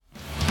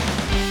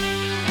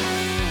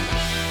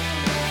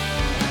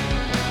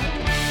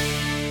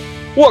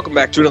Welcome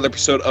back to another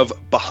episode of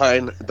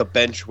Behind the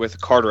Bench with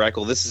Carter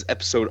Eichel. This is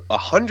episode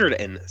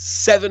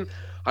 107.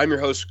 I'm your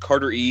host,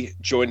 Carter E.,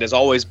 joined as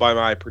always by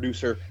my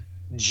producer,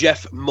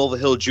 Jeff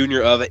Mulvihill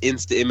Jr. of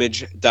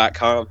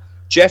InstaImage.com.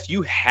 Jeff,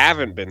 you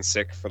haven't been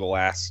sick for the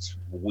last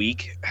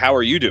week. How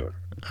are you doing?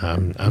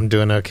 I'm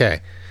doing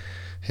okay.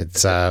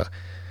 It's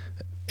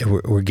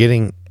we're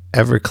getting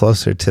ever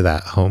closer to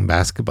that home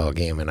basketball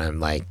game, and I'm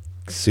like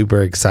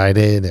super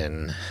excited,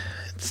 and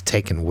it's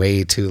taken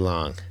way too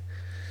long.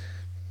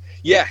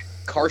 Yeah,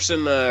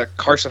 Carson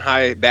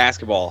High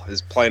basketball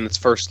is playing its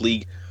first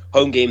league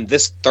home game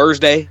this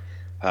Thursday.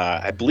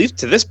 I believe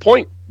to this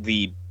point,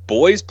 the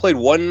boys played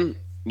one,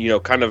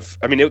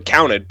 it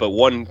counted, but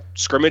one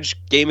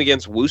scrimmage game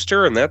against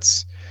Worcester, and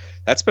that's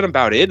been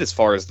about it as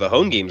far as the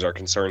home games are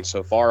concerned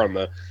so far on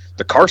the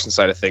Carson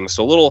side of things.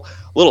 So a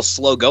little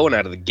slow going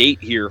out of the gate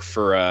here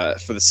for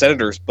the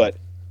Senators, but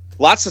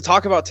lots to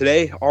talk about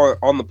today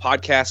on the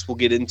podcast. We'll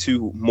get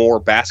into more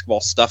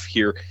basketball stuff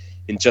here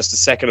in just a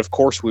second. Of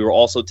course, we will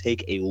also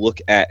take a look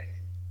at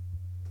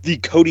the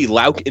Cody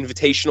Lauk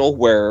Invitational,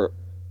 where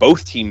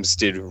both teams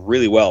did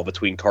really well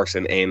between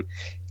Carson and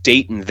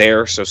Dayton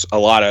there. So a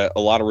lot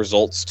of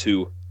results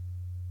to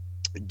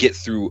get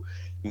through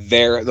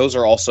there. Those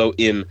are also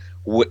in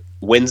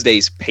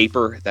Wednesday's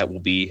paper that will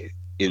be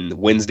in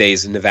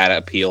Wednesday's Nevada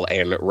Appeal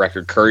and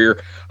Record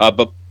Courier.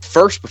 But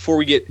first, before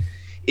we get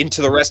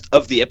into the rest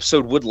of the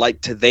episode, would like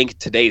to thank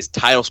today's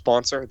title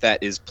sponsor,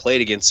 that is Play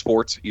It Again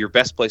Sports, your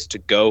best place to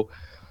go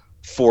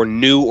for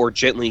new or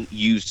gently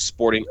used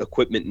sporting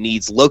equipment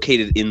needs,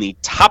 located in the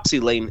Topsy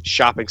Lane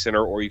Shopping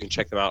Center, or you can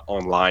check them out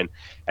online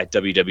at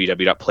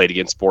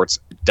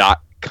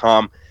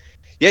www.playitagainsports.com.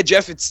 Yeah,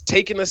 Jeff, it's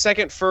taken a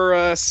second for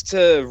us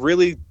to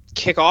really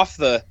kick off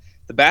the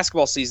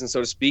basketball season, so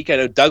to speak. I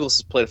know Douglas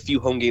has played a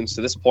few home games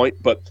to this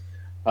point, but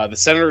the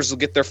Senators will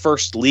get their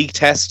first league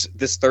test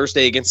this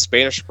Thursday against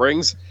Spanish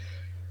Springs.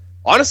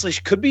 Honestly,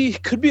 could be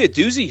a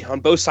doozy on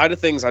both sides of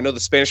ththings. I know the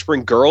Spanish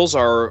Spring girls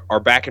are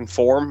back in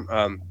form.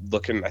 I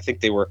think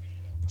they were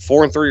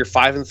 4-3 or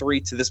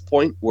 5-3 to this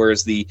point,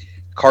 whereas the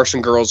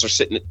Carson girls are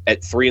sitting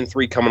at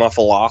 3-3, coming off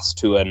a loss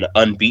to an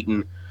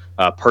unbeaten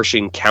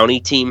Pershing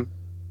County team.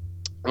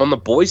 On the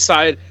boys'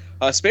 side,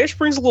 Spanish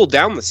Spring's a little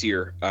down this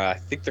year. I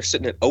think they're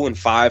sitting at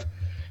 0-5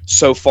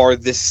 so far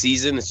this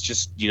season. It's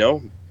just,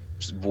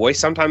 boy,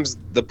 sometimes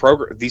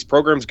these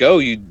programs go.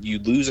 You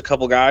lose a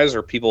couple guys,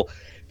 or people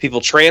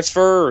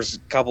transfer, or a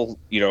couple,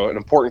 an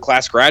important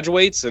class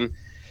graduates, and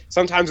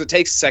sometimes it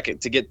takes a second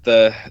to get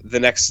the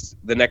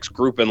next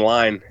group in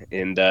line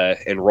and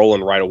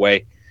rolling right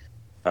away.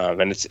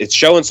 And it's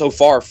showing so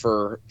far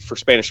for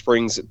Spanish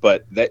Springs,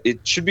 but that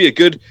it should be a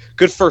good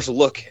first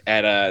look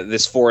at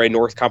this 4A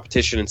North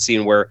competition and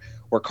seeing where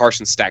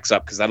Carson stacks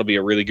up, because that'll be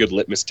a really good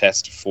litmus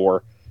test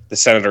for the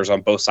Senators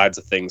on both sides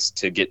of things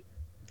to get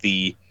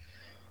the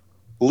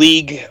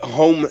league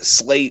home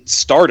slate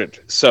started.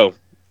 So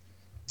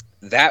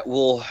that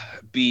will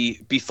be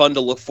fun to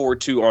look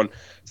forward to on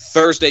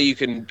Thursday. You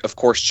can, of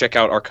course, check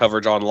out our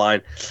coverage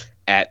online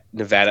at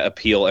Nevada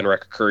Appeal and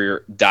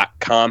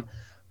RecordCourier.com.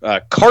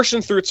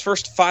 Carson, through its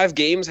first 5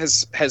 games,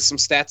 has some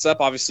stats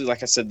up. Obviously,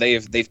 like I said,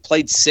 they've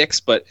played 6,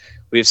 but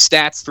we have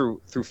stats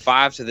through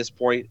 5 to this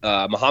point.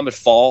 Muhammad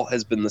Fall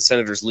has been the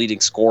Senators' leading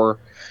scorer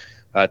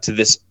to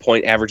this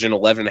point, averaging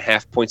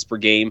 11.5 points per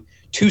game,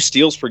 2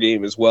 steals per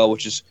game as well,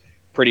 which is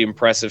pretty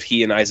impressive.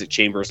 He and Isaac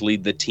Chambers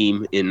lead the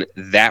team in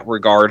that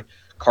regard.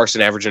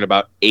 Carson averaging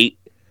about 8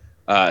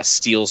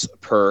 steals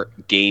per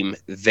game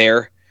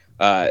there.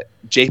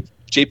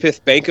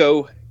 Japith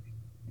Banco,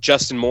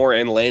 Justin Moore,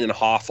 and Landon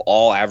Hoff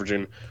all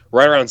averaging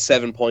right around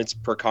 7 points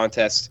per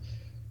contest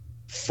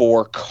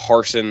for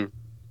Carson.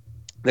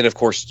 Then, of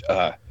course,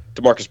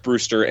 DeMarcus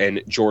Brewster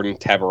and Jordan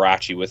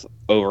Tabarachi with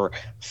over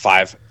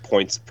 5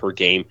 points per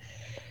game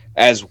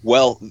as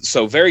well.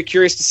 So very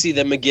curious to see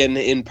them again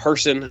in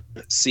person,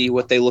 see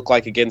what they look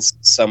like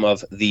against some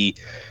of the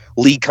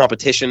league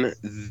competition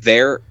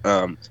there.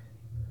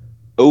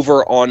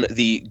 Over on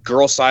the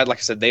girls' side, like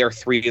I said, they are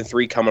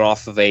 3-3, coming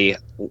off of a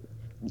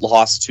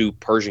loss to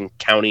Pershing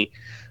County,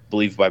 I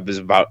believe by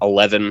about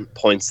 11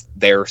 points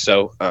there.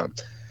 So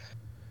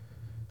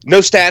no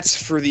stats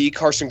for the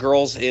Carson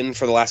girls in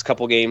for the last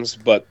couple games,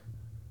 but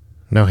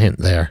no hint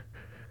there.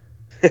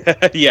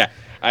 Yeah,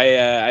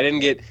 I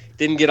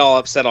didn't get all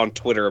upset on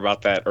Twitter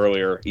about that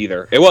earlier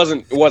either. It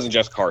wasn't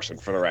just Carson,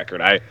 for the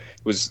record. It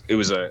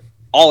was a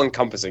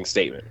all-encompassing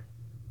statement.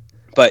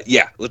 But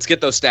yeah, let's get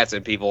those stats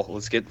in, people.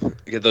 Let's get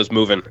those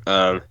moving.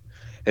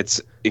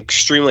 It's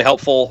extremely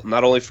helpful,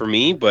 not only for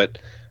me, but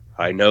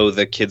I know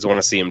the kids want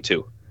to see them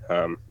too.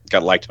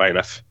 Got liked by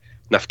enough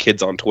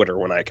kids on Twitter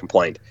when I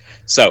complained.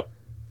 So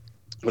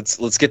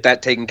let's get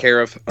that taken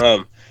care of.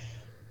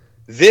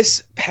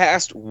 This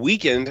past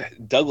weekend,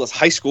 Douglas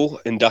High School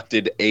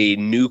inducted a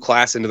new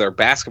class into their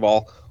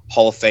basketball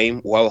Hall of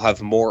Fame. We'll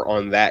have more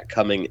on that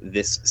coming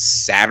this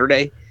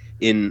Saturday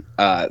in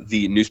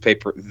the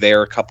newspaper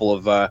there. A couple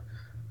of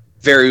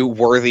very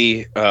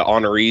worthy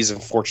honorees.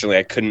 Unfortunately,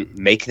 I couldn't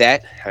make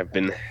that. I've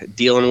been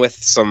dealing with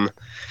some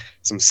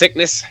some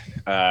sickness.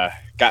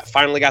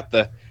 Finally got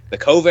the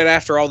COVID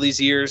after all these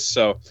years,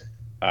 so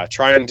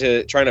trying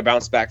to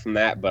bounce back from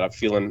that. But I'm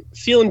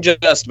feeling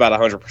just about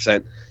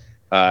 100%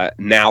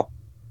 now.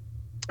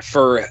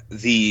 For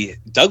the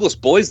Douglas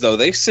boys, though,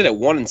 they sit at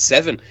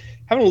 1-7,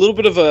 having a little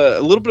bit of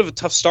a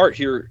tough start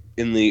here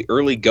in the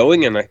early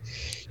going, and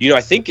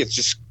I think it's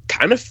just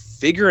kind of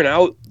figuring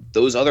out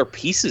those other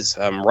pieces.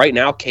 Right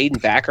now,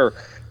 Caden Backer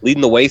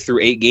leading the way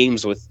through 8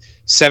 games with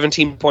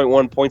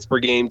 17.1 points per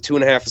game,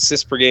 2.5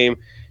 assists per game,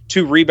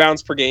 2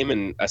 rebounds per game,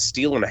 and a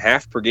steal and a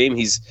half per game.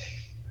 He's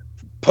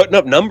putting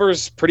up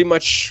numbers pretty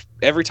much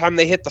every time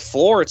they hit the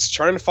floor. It's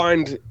trying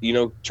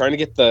to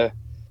get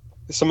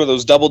some of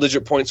those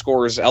double-digit point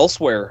scorers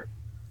elsewhere.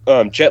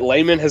 Jet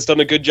Lehman has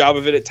done a good job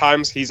of it at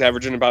times. He's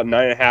averaging about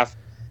 9.5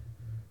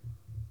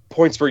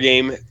 points per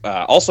game,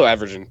 also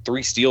averaging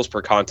 3 steals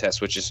per contest,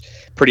 which is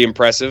pretty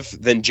impressive.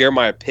 Then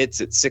Jeremiah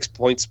Pitts at 6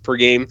 points per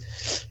game.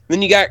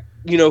 Then you got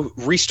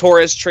Reese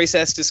Torres, Trace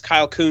Estes,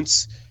 Kyle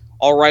Kuntz,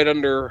 all right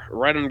under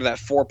that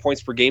 4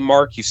 points per game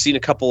mark. You've seen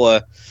a couple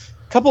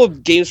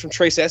of games from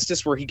Trace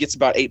Estes where he gets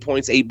about 8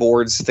 points, 8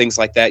 boards, things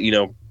like that.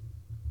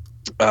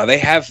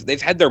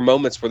 They've had their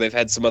moments where they've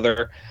had some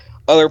other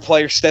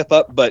players step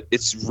up, but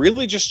it's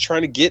really just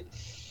trying to get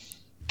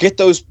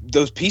those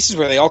pieces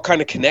where they all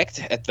kind of connect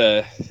at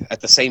the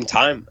same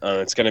time.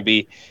 It's going to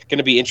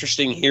be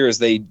interesting here as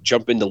they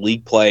jump into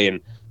league play. And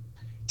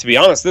to be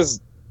honest, this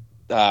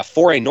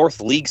 4A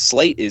North League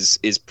slate is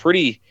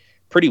pretty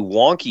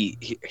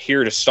wonky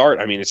here to start.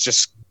 I mean, it's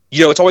just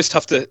it's always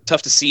tough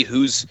to see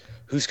who's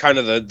kind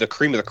of the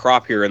cream of the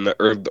crop here in the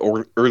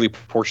early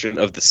portion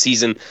of the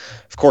season.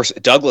 Of course,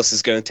 Douglas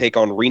is going to take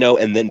on Reno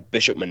and then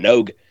Bishop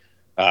Manogue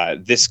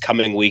this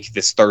coming week,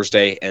 this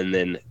Thursday, and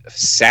then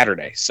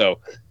Saturday. So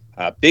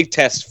big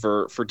test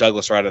for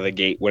Douglas right out of the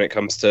gate when it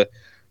comes to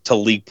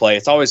league play.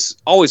 It's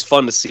always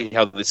fun to see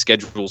how the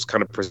schedules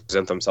kind of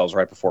present themselves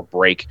right before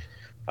break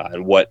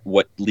and what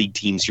league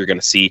teams you're going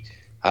to see.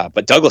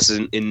 But Douglas is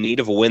in need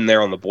of a win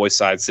there on the boys'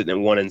 side, sitting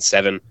at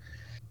 1-7.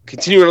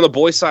 Continuing on the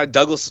boys' side,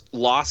 Douglas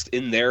lost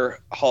in their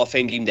Hall of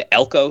Fame game to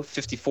Elko,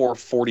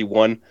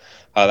 54-41.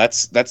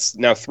 That's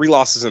now 3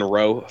 losses in a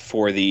row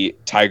for the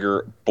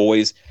Tiger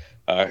boys,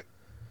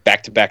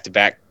 back to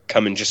back,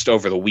 coming just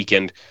over the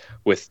weekend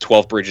with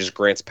 12 Bridges,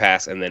 Grants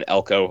Pass, and then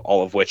Elko,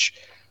 all of which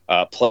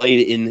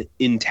played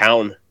in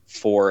town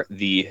for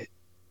the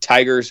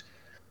Tigers.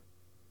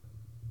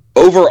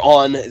 Over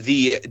on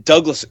the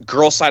Douglas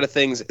girls side of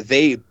things,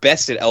 they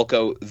bested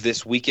Elko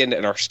this weekend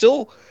and are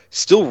still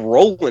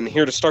rolling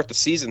here to start the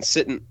season,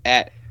 sitting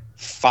at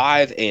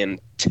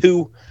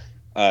 5-2.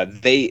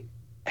 They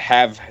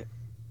have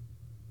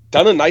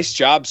done a nice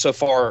job so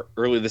far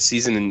early this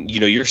season, and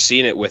you're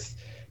seeing it with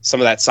some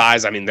of that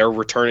size. I mean, they're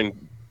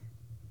returning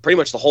pretty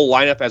much the whole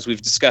lineup as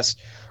we've discussed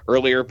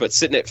earlier, but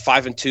sitting at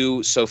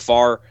 5-2 so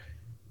far.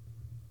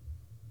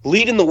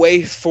 Leading the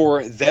way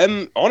for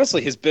them,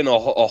 honestly, has been a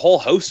whole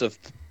host of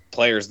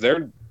players.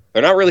 They're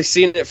not really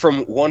seeing it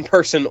from one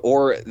person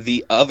or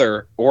the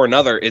other or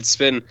another. It's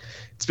been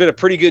a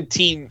pretty good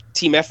team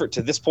effort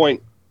to this point.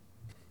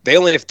 They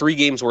only have 3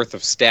 games worth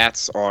of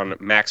stats on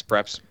Max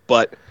Preps,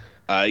 but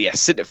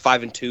sitting at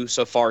 5-2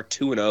 so far,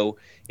 2-0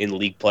 in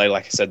league play.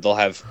 Like I said, they'll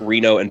have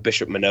Reno and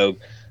Bishop Manogue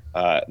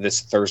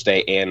this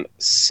Thursday and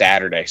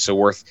Saturday. So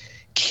worth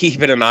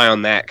keeping an eye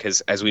on that,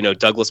 because as we know,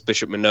 Douglas,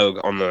 Bishop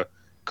Manogue on the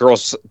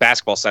girls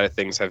basketball side of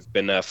things have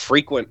been a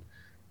frequent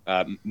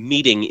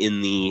meeting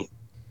in the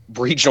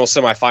regional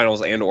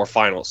semifinals and or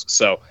finals.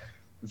 So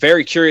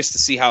very curious to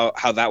see how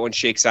that one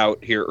shakes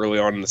out here early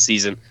on in the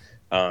season.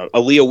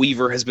 Aaliyah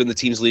Weaver has been the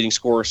team's leading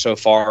scorer so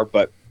far,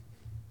 but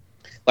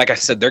like I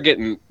said, they're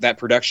getting that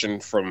production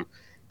from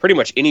pretty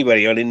much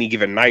anybody on any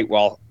given night,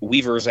 while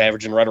Weaver's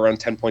averaging right around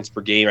 10 points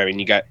per game. I mean,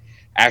 you got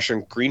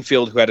Ashton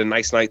Greenfield, who had a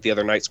nice night the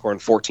other night, scoring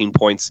 14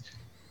 points.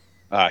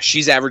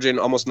 She's averaging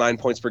almost 9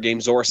 points per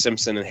game. Zora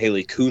Simpson and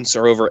Haley Kuntz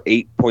are over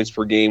 8 points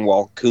per game,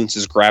 while Kuntz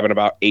is grabbing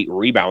about 8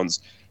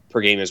 rebounds per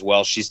game as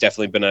well. She's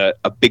definitely been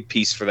a big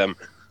piece for them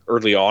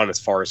early on as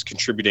far as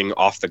contributing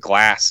off the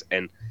glass.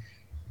 And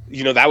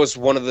that was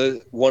one of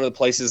the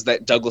places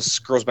that Douglas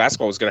girls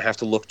basketball was going to have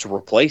to look to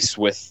replace,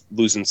 with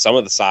losing some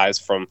of the size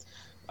from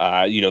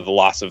the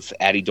loss of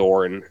Addie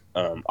Dorr and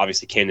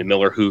obviously Camden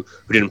Miller, who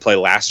didn't play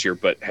last year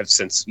but have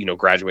since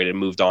graduated and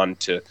moved on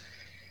to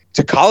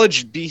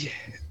college.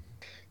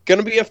 Going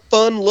to be a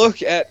fun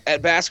look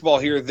at basketball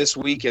here this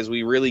week as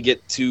we really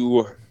get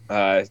to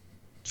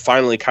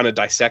finally kind of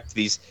dissect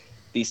these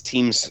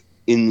teams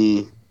in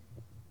the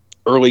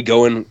early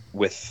going,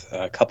 with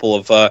a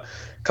couple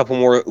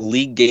more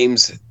league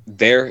games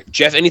there.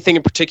 Jeff, anything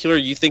in particular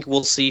you think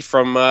we'll see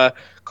from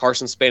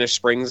Carson Spanish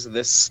Springs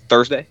this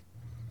Thursday?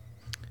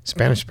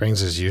 Spanish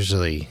Springs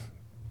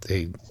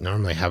they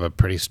normally have a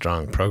pretty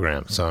strong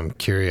program, so I'm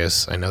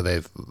curious. I know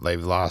they've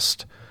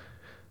lost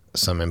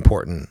some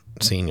important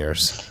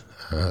seniors,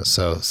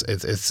 so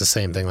it's the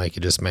same thing like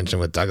you just mentioned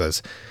with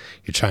Douglas.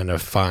 You're trying to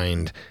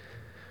find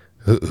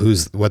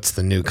what's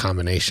the new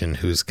combination?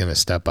 Who's going to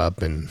step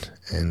up? And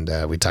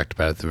we talked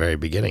about at the very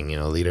beginning,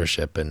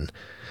 leadership, and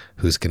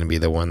who's going to be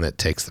the one that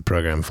takes the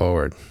program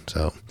forward.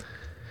 So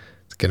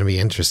it's going to be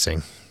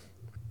interesting.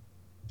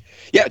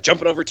 Yeah,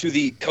 jumping over to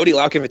the Cody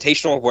Lauk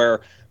Invitational,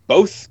 where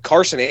both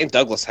Carson and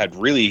Douglas had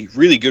really,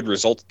 really good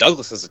results.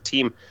 Douglas as a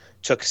team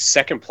took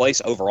second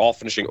place overall,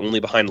 finishing only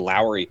behind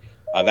Lowry.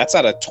 That's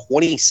out of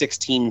 26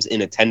 teams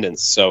in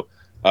attendance. So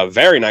a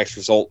very nice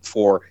result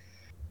for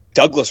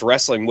Douglas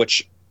Wrestling,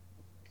 which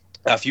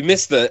if you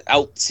missed the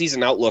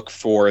season outlook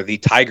for the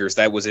Tigers,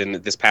 that was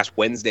in this past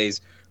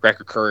Wednesday's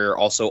Record Courier,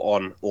 also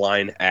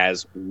online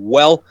as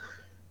well.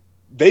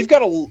 They've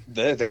got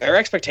their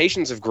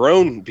expectations have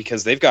grown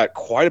because they've got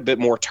quite a bit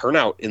more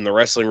turnout in the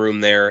wrestling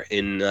room there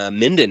in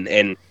Minden.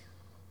 And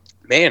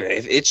man,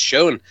 it's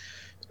shown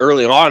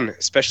early on,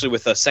 especially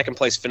with a second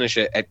place finish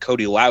at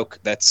Cody Lauk.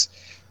 That's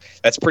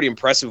pretty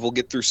impressive. We'll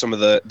get through some of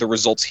the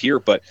results here,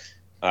 but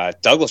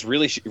Douglas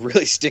really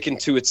sticking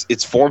to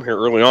its form here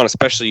early on,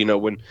 especially,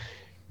 when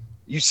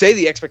you say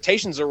the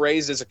expectations are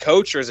raised as a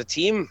coach or as a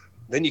team,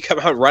 then you come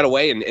out right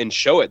away and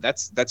show it.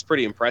 That's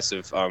pretty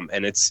impressive.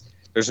 And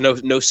there's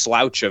no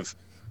slouch of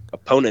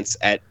opponents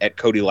at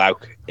Cody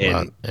Lauk.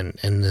 And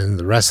in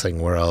the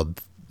wrestling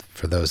world,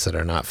 for those that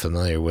are not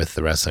familiar with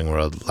the wrestling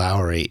world,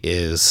 Lowry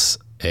is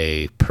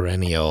a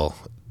perennial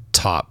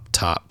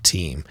top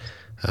team,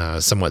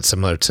 somewhat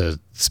similar to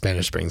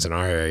Spanish Springs in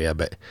our area,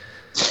 but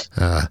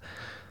the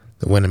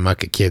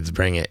Winnemucca kids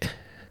bring it.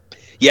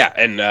 Yeah,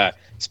 and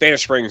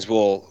Spanish Springs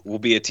will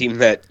be a team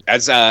that,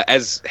 as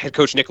head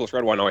coach Nicholas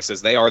Redwine always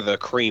says, they are the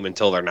cream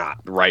until they're not.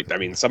 Right? I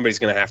mean, somebody's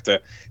gonna have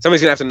to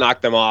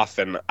knock them off,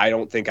 and I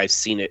don't think I've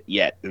seen it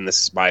yet. And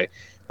this is my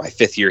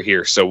fifth year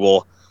here,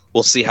 so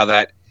we'll see how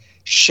that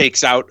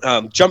shakes out.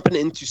 Jumping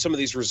into some of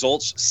these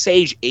results,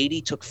 Sage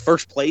 80 took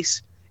first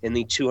place in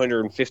the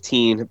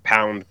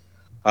 215-pound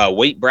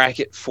weight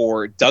bracket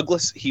for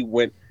Douglas. He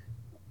went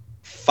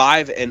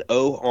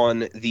 5-0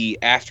 on the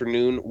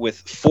afternoon, with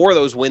 4 of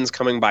those wins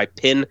coming by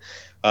pin.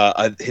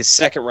 His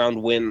second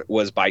round win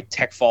was by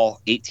tech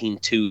fall,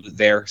 18-2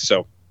 there.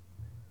 So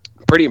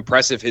pretty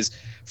impressive. His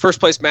first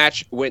place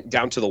match went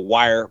down to the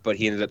wire, but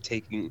he ended up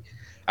taking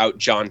out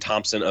John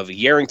Thompson of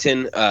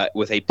Yarrington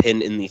with a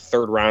pin in the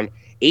third round.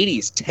 80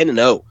 is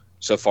 10-0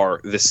 so far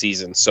this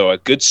season. So a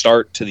good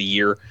start to the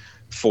year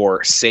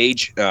for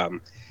Sage. Aaron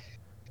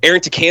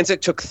Tukanczyk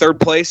took third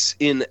place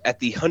at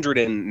the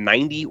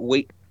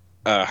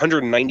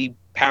 190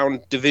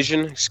 pound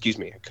division. Excuse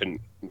me, I couldn't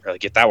really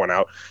get that one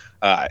out.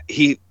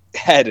 He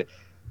had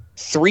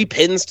 3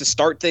 pins to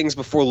start things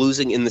before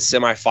losing in the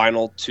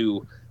semifinal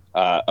to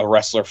a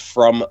wrestler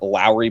from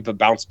Lowry, but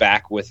bounced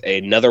back with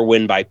another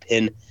win by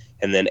pin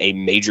and then a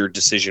major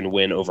decision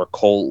win over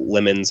Cole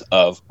Lemons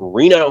of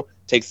Reno.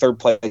 Take third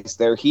place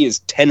there. He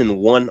is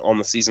 10-1 on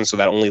the season, so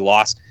that only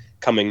loss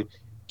coming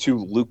to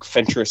Luke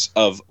Fentress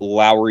of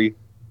Lowry.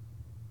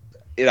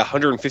 At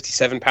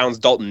 157 pounds,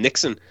 Dalton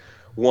Nixon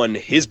won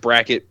his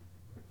bracket.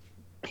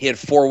 He had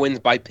 4 wins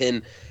by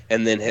pin,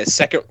 and then his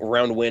second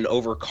round win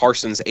over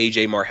Carson's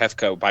AJ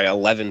Marhefko by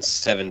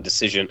 11-7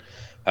 decision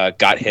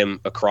got him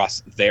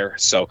across there.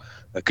 So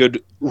a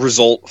good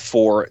result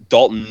for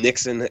Dalton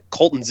Nixon.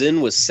 Colton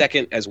Zinn was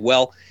second as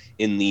well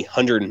in the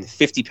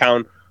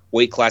 150-pound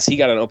weight class. He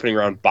got an opening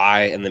round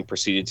bye and then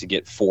proceeded to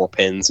get 4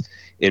 pins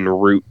en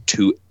route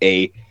to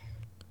a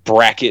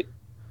bracket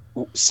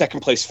second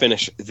place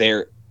finish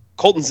there.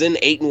 Colton Zinn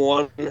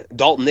 8-1,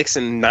 Dalton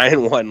Nixon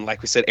 9-1.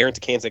 Like we said, Aaron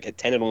Tukanczyk at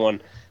 10-1.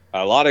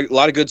 A lot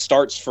of good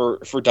starts for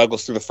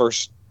Douglas through the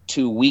first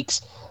 2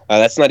 weeks.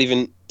 That's not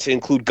even to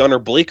include Gunnar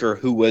Bleeker,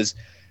 who was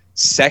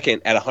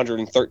second at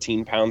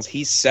 113 pounds.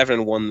 He's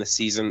 7-1 this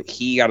season.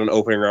 He got an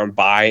opening round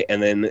bye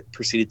and then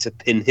proceeded to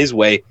pin his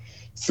way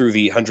through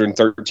the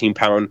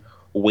 113-pound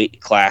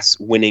weight class,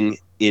 winning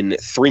in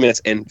 3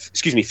 minutes and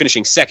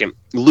finishing second,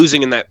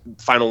 losing in that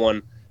final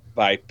one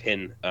by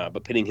pin,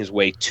 but pinning his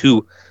way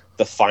to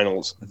the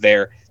finals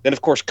there. Then,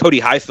 of course, Cody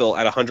Highfill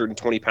at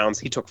 120 pounds.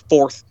 He took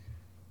fourth.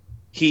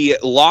 He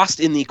lost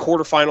in the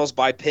quarterfinals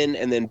by pin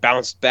and then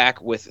bounced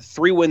back with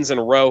 3 wins in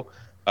a row,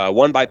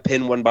 one by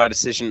pin, one by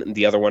decision, and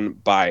the other one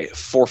by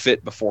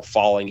forfeit before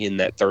falling in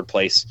that third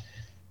place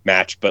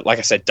match. But like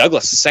I said,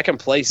 Douglas, second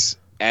place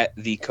at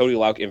the Cody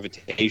Lauk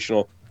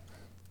Invitational.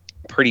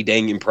 Pretty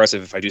dang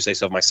impressive, if I do say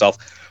so myself.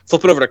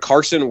 Flipping over to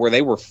Carson, where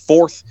they were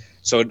fourth.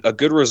 So a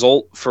good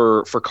result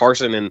for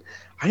Carson. And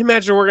I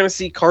imagine we're going to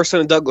see Carson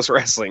and Douglas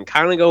wrestling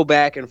kind of go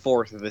back and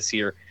forth this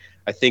year.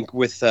 I think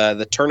with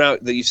the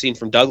turnout that you've seen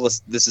from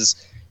Douglas,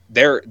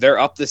 they're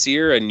up this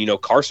year.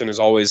 And, Carson is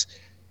always,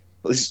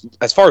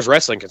 as far as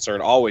wrestling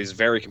concerned, always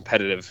very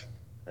competitive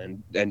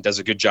and does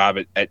a good job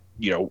at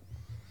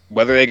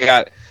whether they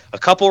got a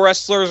couple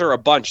wrestlers or a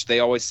bunch, they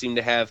always seem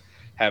to have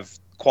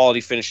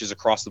quality finishes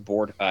across the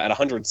board. At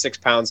 106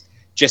 pounds,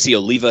 Jesse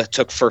Oliva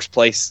took first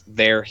place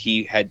there.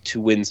 He had 2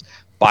 wins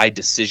by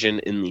decision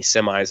in the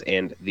semis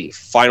and the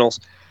finals.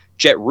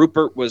 Jet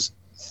Rupert was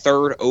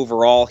third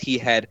overall. He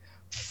had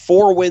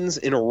 4 wins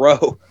in a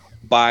row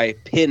by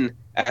pin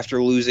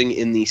after losing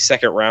in the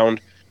second round.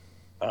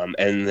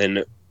 And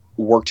then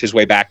worked his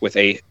way back with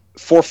a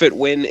forfeit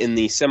win in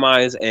the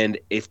semis, and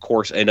of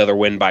course another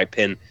win by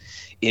Penn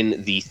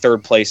in the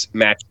third place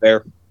match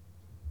there.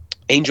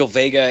 Angel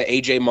Vega,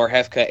 AJ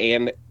Marhefka,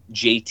 and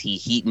JT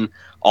Heaton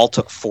all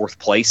took fourth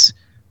place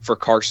for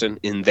Carson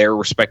in their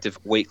respective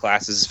weight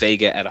classes.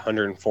 Vega at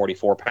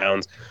 144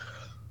 pounds,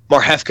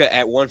 Marhefka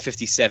at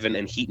 157,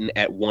 and Heaton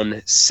at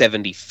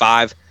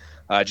 175.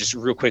 Just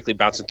real quickly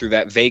bouncing through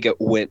that, Vega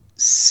went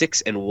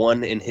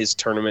 6-1 in his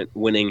tournament,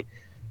 winning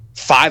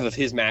 5 of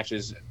his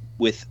matches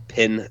with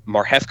Penn.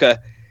 Marhefka,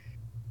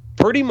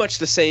 pretty much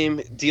the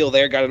same deal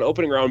there. Got an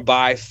opening round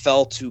bye,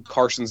 fell to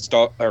Douglas's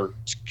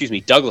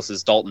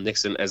Dalton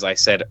Nixon, as I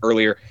said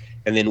earlier,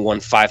 and then won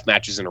 5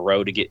 matches in a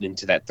row to get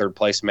into that third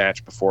place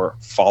match before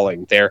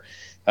falling there.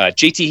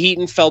 JT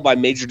Heaton fell by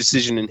major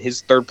decision in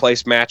his third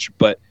place match,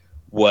 but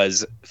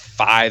was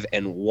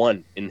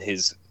 5-1 in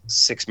his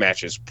 6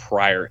 matches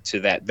prior to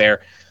that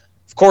there.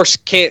 Of course,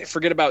 can't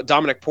forget about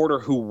Dominic Porter,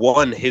 who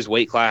won his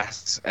weight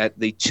class at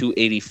the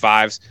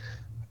 285s.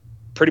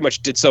 Pretty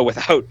much did so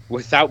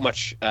without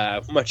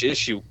much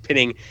issue,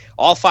 pinning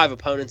all 5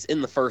 opponents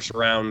in the first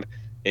round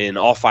in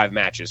all 5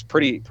 matches.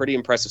 Pretty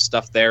impressive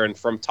stuff there. And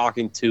from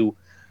talking to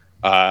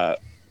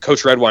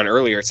Coach Redwine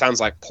earlier, it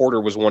sounds like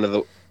Porter was one of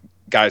the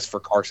guys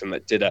for Carson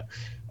that did a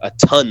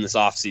ton this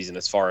offseason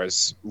as far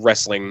as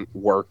wrestling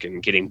work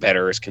and getting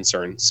better is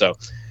concerned. So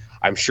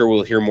I'm sure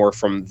we'll hear more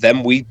from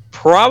them. We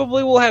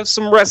probably will have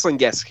some wrestling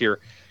guests here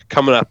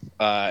coming up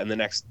in the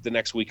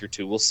next week or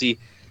two. We'll see.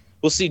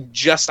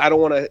 Just I don't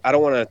want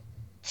to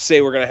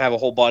say we're going to have a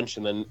whole bunch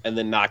and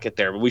then not get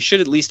there, but we should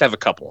at least have a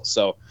couple.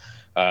 So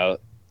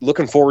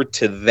looking forward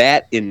to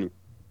that in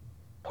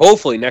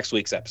hopefully next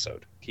week's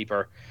episode. Keep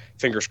our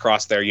fingers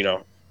crossed there. You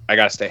know, I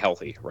got to stay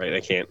healthy, right? I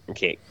can't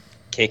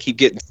keep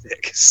getting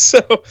sick. So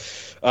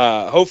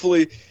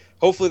hopefully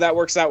that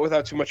works out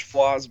without too much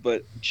flaws.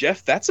 But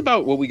Jeff, that's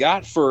about what we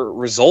got for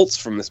results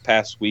from this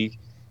past week.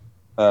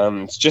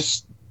 It's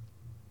just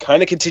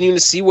kind of continuing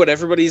to see what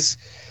everybody's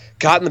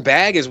got in the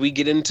bag as we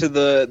get into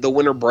the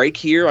winter break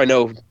here. I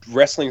know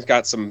wrestling's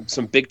got some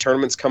big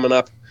tournaments coming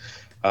up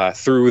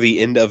through the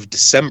end of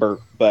December,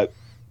 but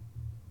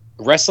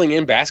wrestling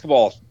and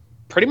basketball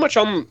pretty much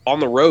on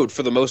the road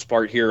for the most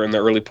part here in the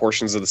early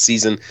portions of the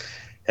season.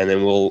 And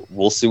then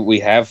we'll see what we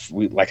have.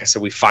 Like I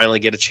said, we finally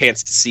get a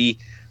chance to see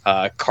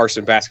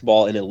Carson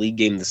basketball in a league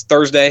game this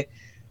Thursday,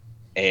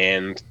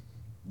 and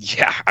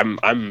yeah,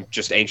 I'm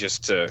just anxious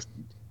to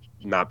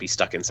not be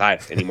stuck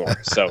inside anymore.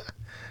 So,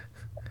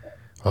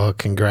 well,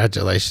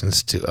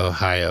 congratulations to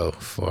Ohio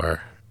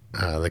for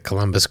the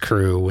Columbus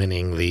Crew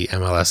winning the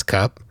MLS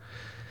Cup.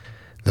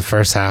 The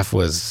first half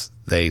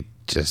they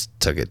just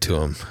took it to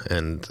them,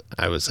 and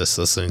I was just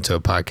listening to a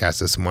podcast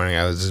this morning.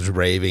 I was just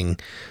raving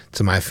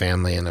to my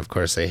family, and of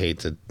course they hate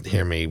to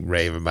hear me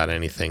rave about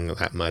anything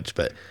that much,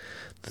 but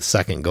the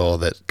second goal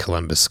that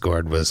Columbus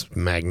scored was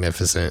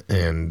magnificent,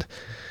 and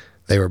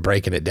they were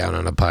breaking it down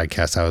on a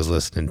podcast I was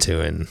listening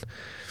to, and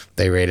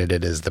they rated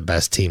it as the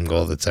best team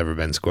goal that's ever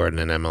been scored in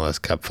an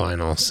MLS Cup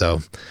final.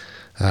 So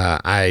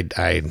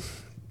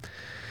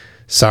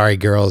sorry,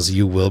 girls,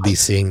 you will be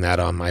seeing that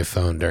on my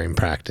phone during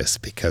practice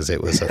because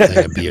it was a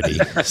thing of beauty.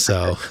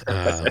 So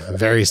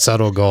very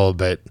subtle goal,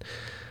 but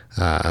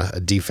a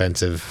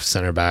defensive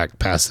center back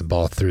passed the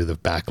ball through the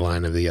back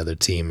line of the other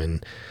team,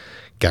 and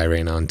guy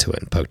ran onto it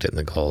and poked it in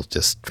the goal.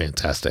 Just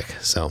fantastic.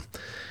 So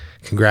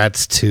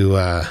congrats to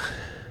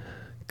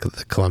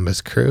the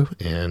Columbus Crew.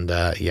 And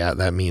yeah,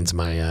 that means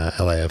my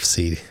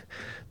LAFC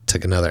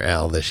took another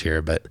L this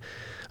year, but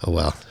oh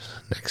well,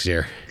 next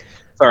year.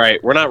 All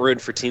right, we're not rooting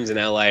for teams in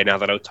LA now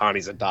that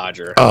Ohtani's a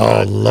Dodger.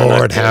 Oh,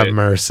 Lord have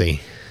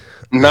mercy.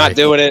 Not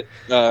doing it.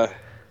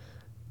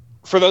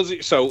 For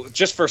those, so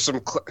just for some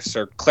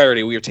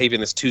clarity, we are taping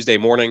this Tuesday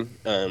morning.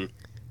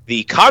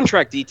 The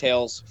contract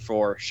details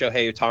for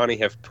Shohei Ohtani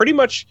have pretty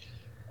much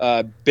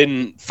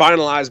been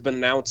finalized, been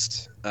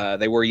announced.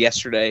 They were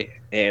yesterday,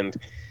 and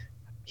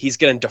he's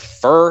going to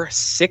defer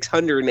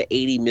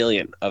 $680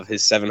 million of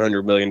his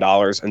 $700 million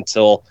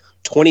until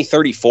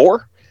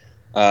 2034.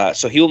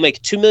 So he will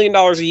make $2 million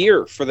a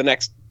year for the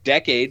next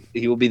decade.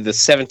 He will be the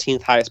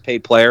 17th highest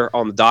paid player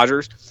on the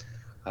Dodgers.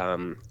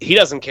 He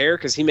doesn't care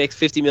because he makes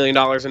 $50 million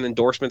in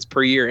endorsements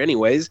per year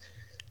anyways.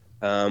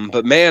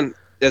 But man,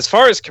 as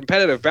far as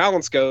competitive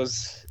balance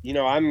goes, you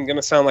know, I'm going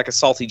to sound like a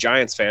salty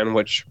Giants fan,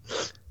 which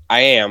I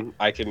am.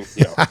 I can,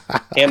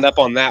 hand up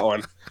on that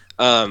one.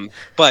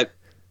 But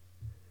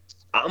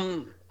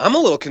I'm a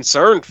little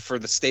concerned for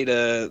the state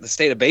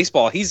of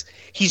baseball. He's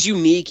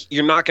unique.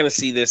 You're not going to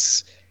see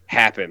this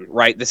happen,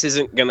 right? This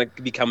isn't going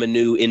to become a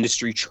new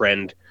industry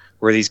trend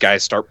where these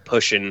guys start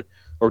pushing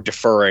or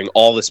deferring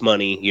all this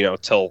money,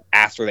 till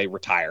after they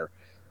retire.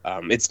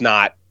 It's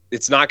not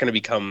going to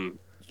become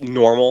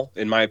normal,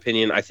 in my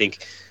opinion. I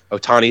think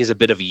Ohtani is a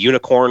bit of a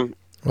unicorn.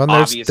 Well,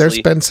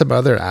 there's been some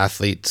other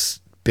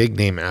athletes, big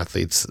name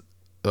athletes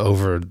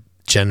over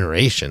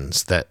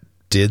generations that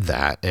did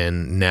that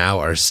and now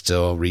are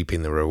still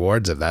reaping the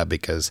rewards of that,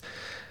 because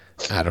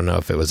I don't know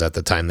if it was at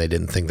the time they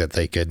didn't think that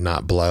they could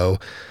not blow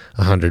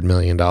 $100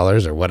 million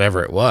or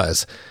whatever it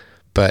was,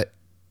 but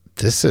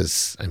this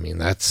is, I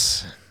mean,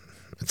 it's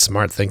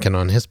smart thinking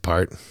on his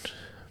part.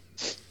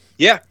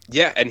 Yeah,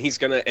 and he's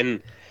gonna.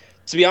 And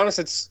to be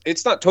honest,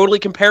 it's not totally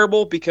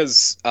comparable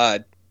because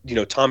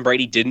Tom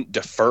Brady didn't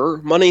defer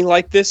money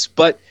like this,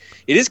 but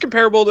it is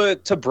comparable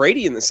to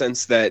Brady in the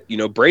sense that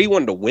Brady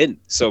wanted to win,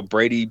 so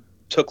Brady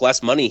took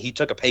less money. He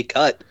took a pay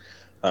cut,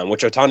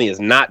 which Ohtani is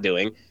not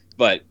doing,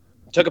 but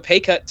took a pay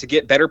cut to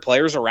get better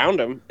players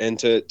around him and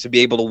to be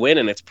able to win.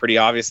 And it's pretty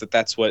obvious that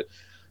that's what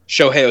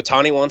Shohei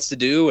Ohtani wants to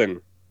do. And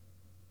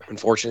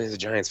unfortunately, as a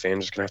Giants fan,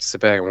 just gonna have to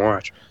sit back and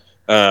watch.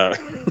 I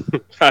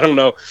don't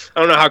know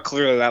how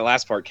clearly that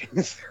last part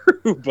came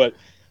through, but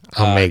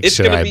I'll make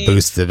sure I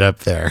boost it up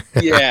there.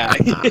 yeah.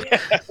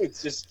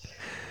 It's just,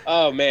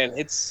 oh man,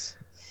 it's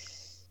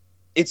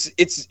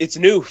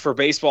new for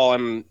baseball,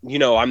 and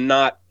I'm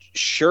not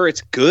sure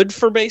it's good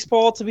for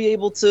baseball to be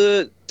able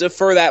to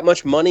defer that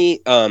much money.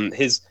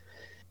 It's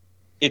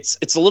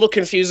a little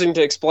confusing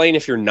to explain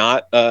if you're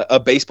not a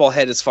baseball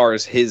head as far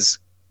as his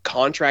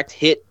contract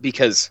hit,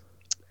 because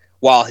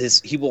while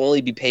he will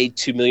only be paid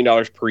 $2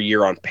 million per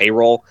year on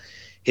payroll,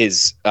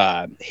 his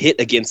hit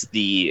against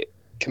the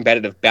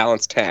competitive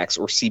balance tax,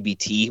 or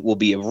CBT, will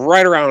be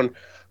right around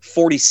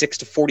 $46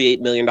 to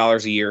 $48 million a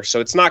year. So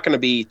it's not going to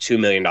be $2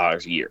 million a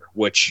year,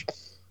 which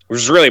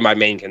was really my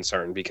main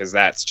concern, because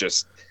that's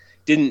just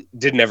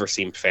didn't ever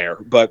seem fair.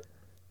 But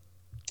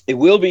it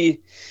will be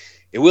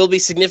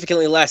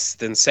significantly less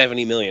than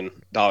 $70 million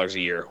a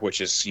year, which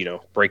is,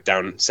 break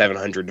down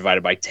 700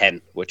 divided by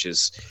 10, which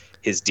is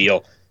his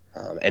deal.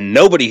 And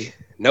nobody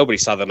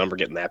saw the number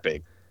getting that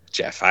big,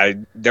 Jeff.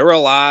 There were a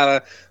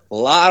lot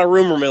of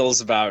rumor mills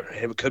about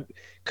it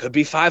could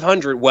be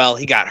 500. Well,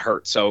 he got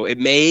hurt, so it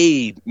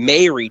may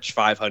reach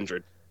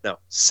 500. No,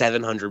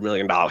 $700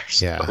 million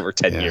over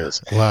 10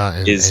 years. Well,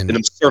 is an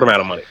absurd amount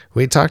of money.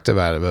 We talked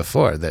about it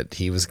before that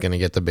he was going to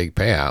get the big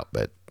payout,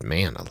 but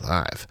man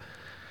alive,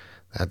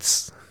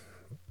 that's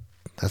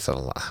a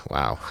lot.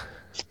 Wow.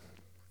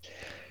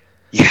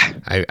 Yeah,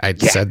 I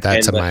said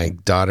that to my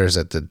daughters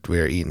we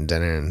were eating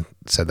dinner, and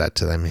said that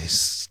to them.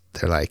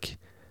 They're like,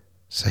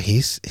 so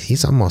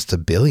he's almost a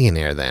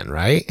billionaire then,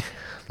 right?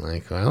 I'm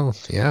like, well,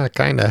 yeah,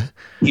 kind of.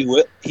 He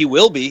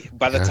will be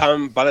by the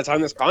time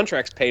this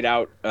contract's paid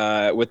out.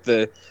 With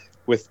the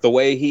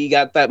way he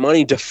got that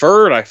money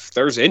deferred, if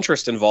there's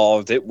interest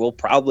involved, it will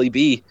probably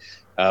be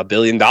 $1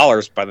 billion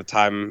by the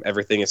time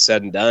everything is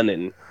said and done.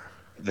 And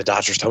the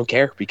Dodgers don't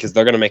care, because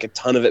they're going to make a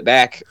ton of it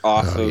back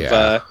off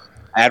of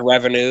ad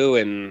revenue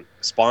and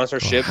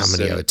sponsorships. Well, how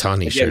many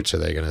Ohtani shirts are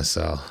they going to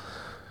sell?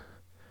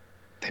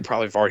 They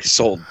probably have already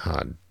sold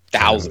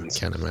thousands.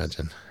 Can't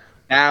imagine.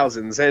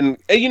 Thousands. And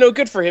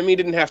good for him. He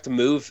didn't have to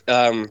move.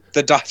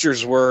 The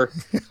Dodgers were,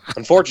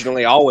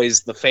 unfortunately,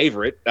 always the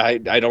favorite. I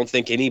don't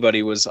think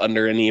anybody was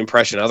under any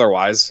impression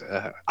otherwise.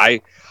 I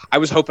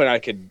was hoping I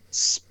could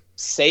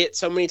say it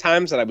so many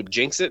times that I would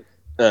jinx it.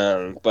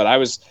 But I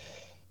was,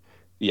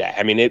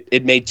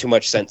 it made too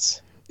much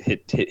sense.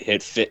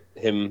 It fit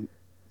him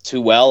too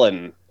well,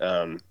 and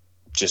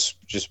just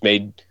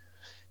made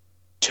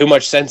too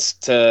much sense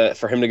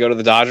for him to go to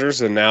the Dodgers,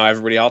 and now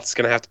everybody else is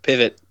going to have to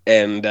pivot.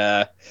 And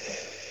well,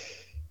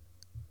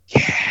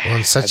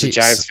 such a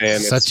Giants fan,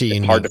 such a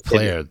unique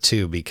player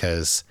too,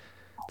 because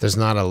there's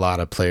not a lot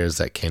of players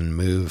that can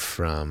move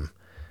from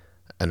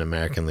an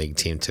American League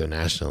team to a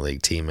National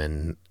League team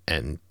and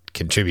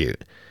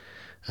contribute,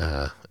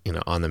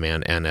 on the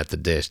mound and at the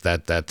dish.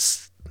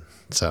 That's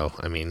so.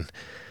 I mean,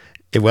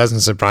 it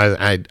wasn't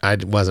surprising. I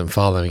wasn't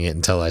following it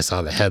until I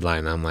saw the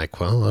headline. I'm like,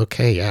 well,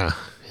 okay, yeah,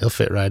 he'll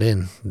fit right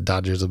in.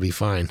 Dodgers will be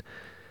fine.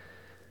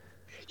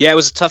 Yeah, it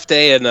was a tough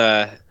day in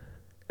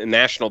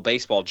national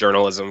baseball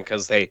journalism,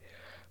 because it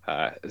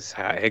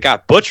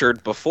got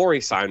butchered before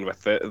he signed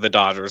with the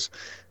Dodgers.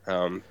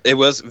 It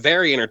was a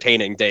very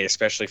entertaining day,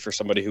 especially for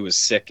somebody who was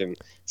sick and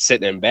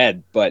sitting in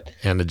bed.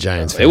 And a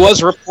Giants fan. It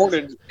was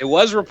reported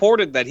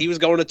that he was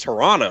going to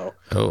Toronto.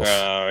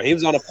 Oh. He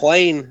was on a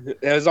plane.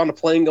 He was on a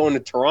plane going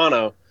to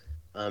Toronto,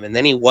 and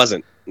then he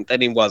wasn't.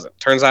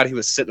 Turns out he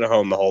was sitting at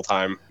home the whole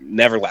time,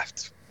 never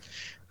left.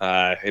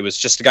 It was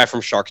just a guy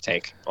from Shark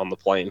Tank on the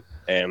plane,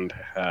 and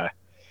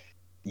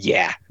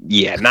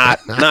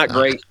not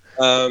great.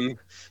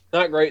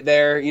 Not great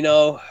there.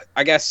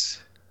 I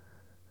guess,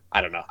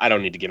 I don't know. I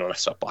don't need to get on a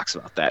soapbox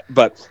about that,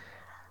 but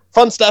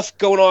fun stuff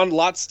going on.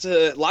 Lots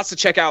to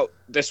check out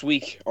this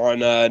week on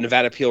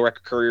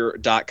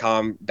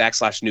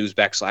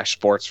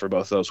NevadaAppealRecordCourier.com/news/sports for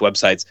both of those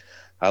websites.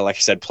 Like I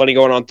said, plenty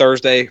going on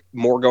Thursday,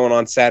 more going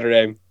on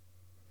Saturday.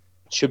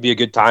 Should be a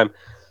good time.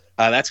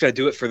 That's going to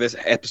do it for this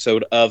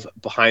episode of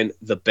Behind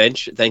the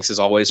Bench. Thanks, as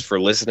always, for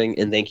listening,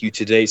 and thank you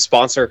to today's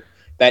sponsor.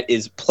 That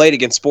is Play It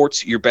Again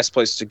Sports, your best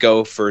place to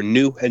go for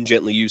new and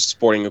gently used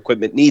sporting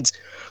equipment needs,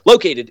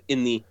 located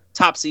in the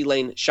Topsy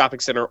Lane Shopping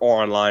Center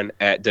or online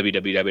at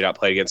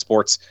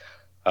www.playitagainsports.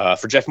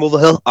 For Jeff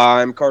Mulvihill,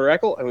 I'm Carter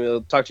Eckel, and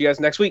we'll talk to you guys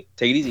next week.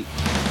 Take it easy.